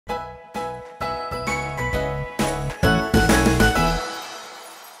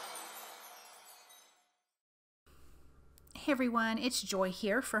Hey everyone, it's Joy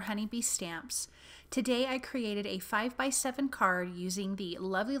here for Honeybee Stamps. Today I created a 5x7 card using the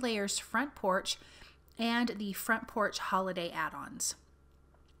Lovely Layers Front Porch and the Front Porch Holiday add-ons.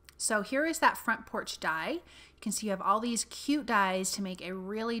 So here is that front porch die. You can see you have all these cute dies to make a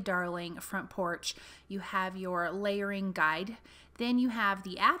really darling front porch. You have your layering guide. Then you have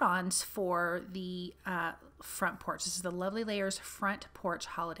the add-ons for the front porch. This is the Lovely Layers Front Porch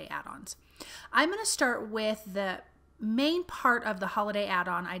Holiday add-ons. I'm going to start with the main part of the holiday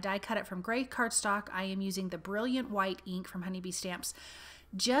add-on. I die cut it from gray cardstock. I am using the Brilliant White ink from Honeybee Stamps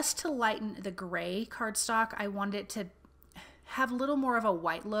just to lighten the gray cardstock. I wanted it to have a little more of a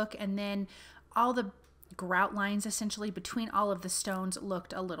white look, and then all the grout lines essentially between all of the stones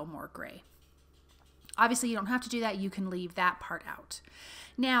looked a little more gray. Obviously you don't have to do that, you can leave that part out.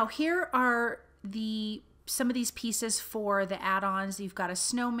 Now here are some of these pieces for the add-ons. You've got a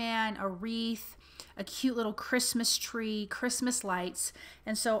snowman, a wreath, a cute little Christmas tree, Christmas lights,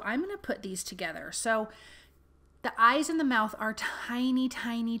 and so I'm going to put these together. So the eyes and the mouth are tiny,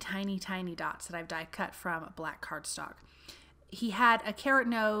 tiny, tiny, tiny dots that I've die cut from black cardstock. He had a carrot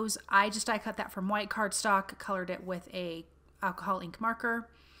nose. I just die cut that from white cardstock, colored it with a alcohol ink marker.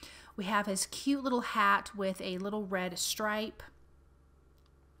 We have his cute little hat with a little red stripe.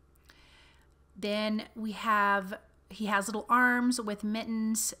 Then he has little arms with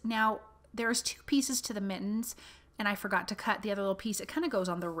mittens. Now there's two pieces to the mittens, and I forgot to cut the other little piece. It kind of goes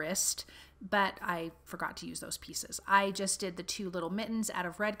on the wrist, but I forgot to use those pieces. I just did the two little mittens out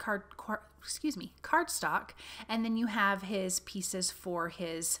of red cardstock, and then you have his pieces for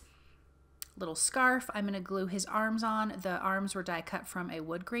his little scarf. I'm going to glue his arms on. The arms were die cut from a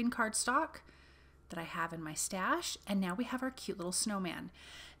wood grain cardstock that I have in my stash, and now we have our cute little snowman.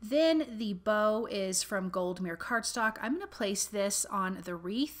 Then the bow is from Gold Mirror cardstock. I'm going to place this on the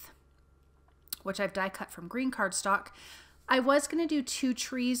wreath, which I've die cut from green cardstock. I was going to do two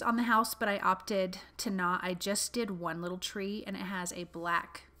trees on the house, but I opted to not. I just did one little tree, and it has a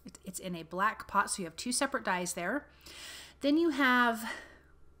black, it's in a black pot, so you have two separate dies there. Then you have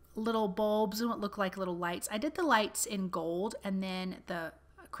little bulbs and what look like little lights. I did the lights in gold and then the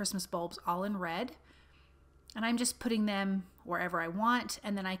Christmas bulbs all in red. And I'm just putting them wherever I want,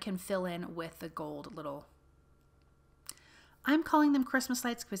 and then I can fill in with the gold little, I'm calling them Christmas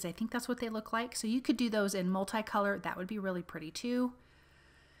lights because I think that's what they look like. So you could do those in multicolor. That would be really pretty too.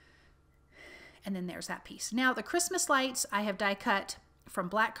 And then there's that piece. Now the Christmas lights I have die cut from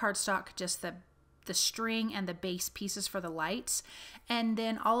black cardstock, just the string and the base pieces for the lights. And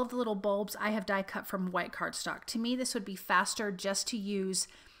then all of the little bulbs I have die cut from white cardstock. To me, this would be faster just to use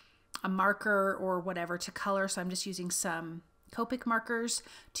a marker or whatever to color. So I'm just using some Copic markers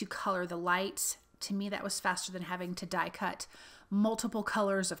to color the lights. To me, that was faster than having to die cut multiple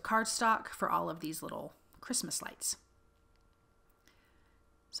colors of cardstock for all of these little Christmas lights.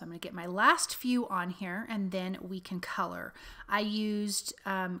 So I'm going to get my last few on here, and then we can color. I used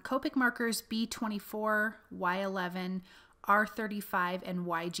Copic markers B24, Y11, R35, and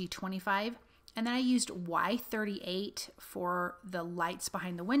YG25. And then I used Y38 for the lights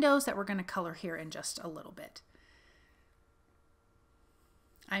behind the windows that we're going to color here in just a little bit.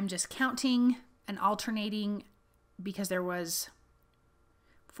 I'm just counting and alternating because there was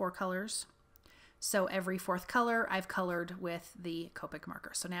 4 colors. So every 4th color I've colored with the Copic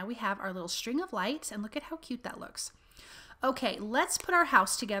marker. So now we have our little string of lights, and look at how cute that looks. Okay, let's put our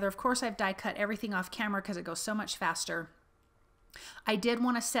house together. Of course, I've die cut everything off camera because it goes so much faster. I did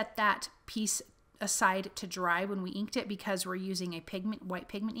want to set that piece aside to dry when we inked it because we're using a white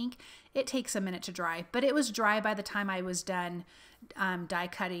pigment ink. It takes a minute to dry, but it was dry by the time I was done die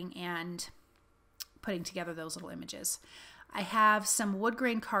cutting and putting together those little images. I have some wood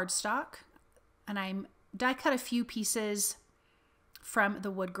grain cardstock, and I'm die cut a few pieces from the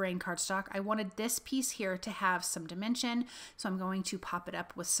wood grain cardstock. I wanted this piece here to have some dimension, so I'm going to pop it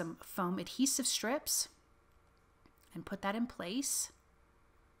up with some foam adhesive strips and put that in place.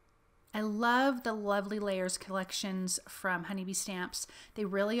 I love the Lovely Layers collections from Honeybee Stamps. They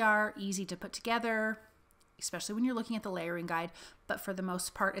really are easy to put together, especially when you're looking at the layering guide, but for the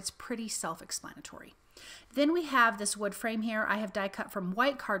most part, it's pretty self-explanatory. Then we have this wood frame here. I have die cut from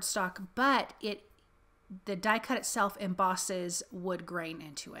white cardstock, but the die cut itself embosses wood grain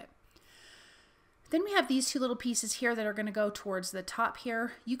into it. Then we have these two little pieces here that are going to go towards the top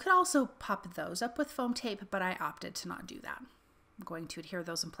here. You could also pop those up with foam tape, but I opted to not do that. I'm going to adhere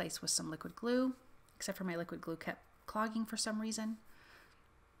those in place with some liquid glue, except for my liquid glue kept clogging for some reason.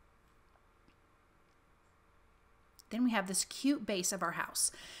 Then we have this cute base of our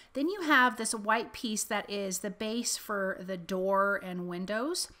house. Then you have this white piece that is the base for the door and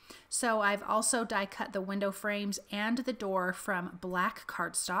windows. So I've also die cut the window frames and the door from black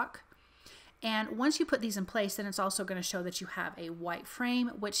cardstock. And once you put these in place, then it's also going to show that you have a white frame,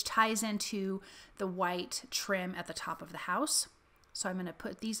 which ties into the white trim at the top of the house. So I'm going to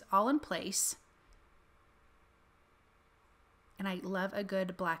put these all in place. And I love a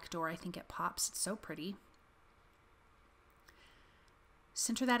good black door. I think it pops. It's so pretty.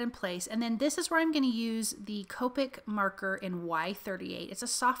 Center that in place. And then this is where I'm going to use the Copic marker in Y38. It's a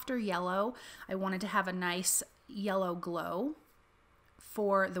softer yellow. I wanted to have a nice yellow glow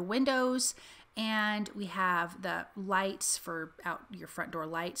for the windows, and we have the lights for out your front door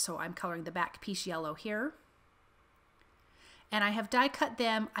lights. So I'm coloring the back piece yellow here. And I have die cut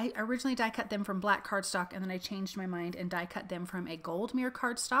them. I originally die cut them from black cardstock, and then I changed my mind and die cut them from a gold mirror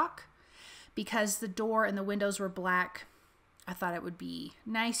cardstock because the door and the windows were black. I thought it would be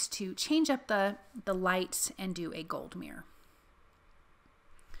nice to change up the lights and do a gold mirror.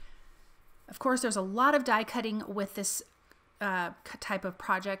 Of course, there's a lot of die cutting with this type of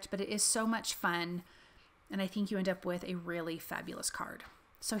project, but it is so much fun, and I think you end up with a really fabulous card.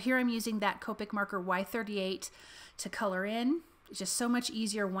 So here I'm using that Copic marker Y38 to color in. It's just so much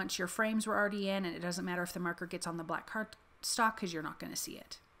easier once your frames were already in, and it doesn't matter if the marker gets on the black cardstock because you're not going to see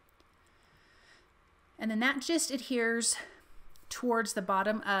it. And then that just adheres towards the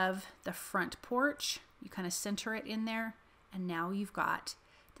bottom of the front porch. You kind of center it in there, and now you've got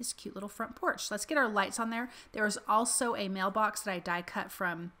this cute little front porch. Let's get our lights on there. There was also a mailbox that I die cut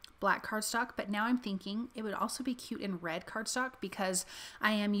from black cardstock, but now I'm thinking it would also be cute in red cardstock because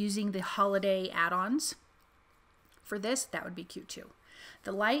I am using the holiday add-ons for this. That would be cute too.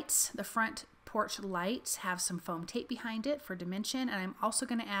 The lights, the front porch lights, have some foam tape behind it for dimension, and I'm also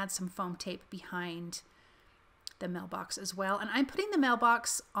going to add some foam tape behind the mailbox as well. And I'm putting the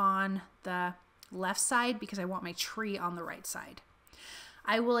mailbox on the left side because I want my tree on the right side.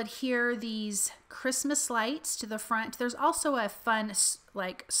 I will adhere these Christmas lights to the front. There's also a fun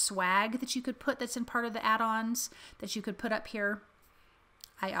like swag that you could put that's in part of the add-ons that you could put up here.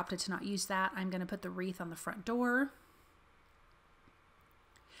 I opted to not use that. I'm going to put the wreath on the front door.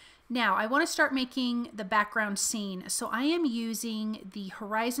 Now I want to start making the background scene. So I am using the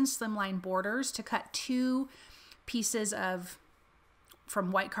Horizon Slimline borders to cut 2 pieces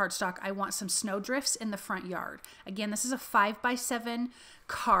from white cardstock. I want some snowdrifts in the front yard. Again, this is a 5x7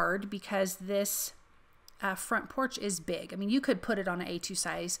 card because this front porch is big. I mean, you could put it on an A2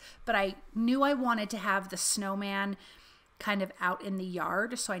 size, but I knew I wanted to have the snowman kind of out in the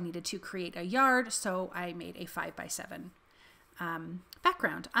yard, so I needed to create a yard, so I made a 5x7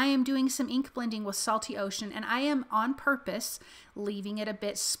 background. I am doing some ink blending with Salty Ocean, and I am on purpose leaving it a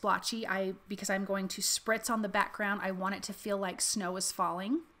bit splotchy because I'm going to spritz on the background. I want it to feel like snow is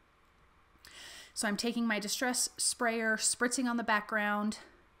falling. So I'm taking my distress sprayer, spritzing on the background,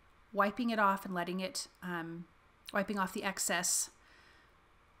 wiping it off and letting it, wiping off the excess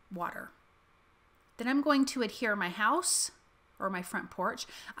water. Then I'm going to adhere my house or my front porch.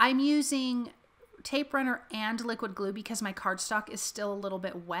 I'm using tape runner and liquid glue because my cardstock is still a little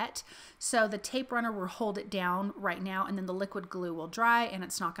bit wet. So the tape runner will hold it down right now, and then the liquid glue will dry and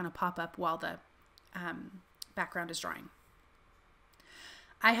it's not going to pop up while the background is drying.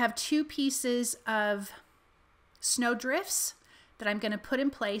 I have 2 pieces of snowdrifts that I'm going to put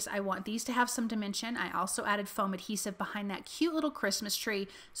in place. I want these to have some dimension. I also added foam adhesive behind that cute little Christmas tree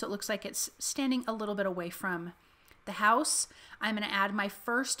so it looks like it's standing a little bit away from the house. I'm going to add my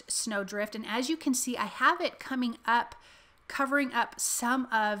first snowdrift, and as you can see, I have it coming up, covering up some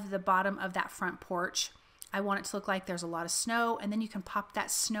of the bottom of that front porch. I want it to look like there's a lot of snow, and then you can pop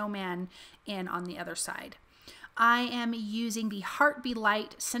that snowman in on the other side. I am using the Heart Be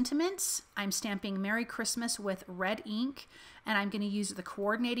Light sentiments. I'm stamping Merry Christmas with red ink, and I'm going to use the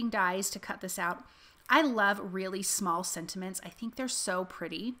coordinating dies to cut this out. I love really small sentiments. I think they're so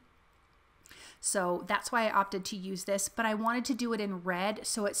pretty. So that's why I opted to use this, but I wanted to do it in red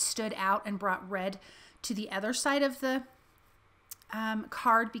so it stood out and brought red to the other side of the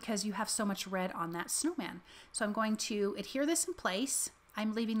card because you have so much red on that snowman. So I'm going to adhere this in place.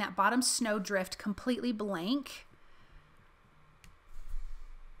 I'm leaving that bottom snowdrift completely blank.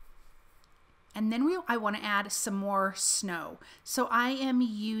 And then I want to add some more snow. So I am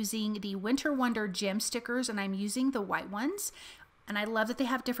using the Winter Wonder gem stickers, and I'm using the white ones. And I love that they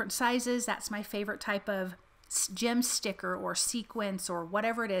have different sizes. That's my favorite type of gem sticker or sequence or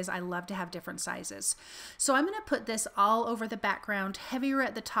whatever it is. I love to have different sizes. So I'm going to put this all over the background, heavier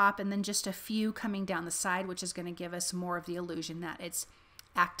at the top, and then just a few coming down the side, which is going to give us more of the illusion that it's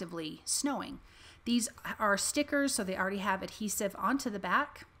actively snowing. These are stickers, so they already have adhesive onto the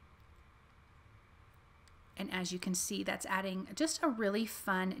back. And as you can see, that's adding just a really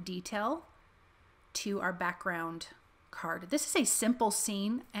fun detail to our background card. This is a simple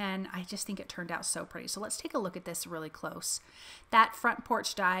scene, and I just think it turned out so pretty. So let's take a look at this really close. That front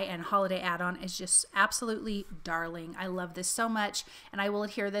porch die and holiday add-on is just absolutely darling. I love this so much, and I will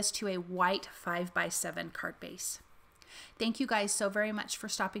adhere this to a white 5x7 card base. Thank you guys so very much for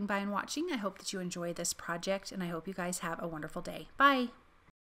stopping by and watching. I hope that you enjoy this project, and I hope you guys have a wonderful day. Bye!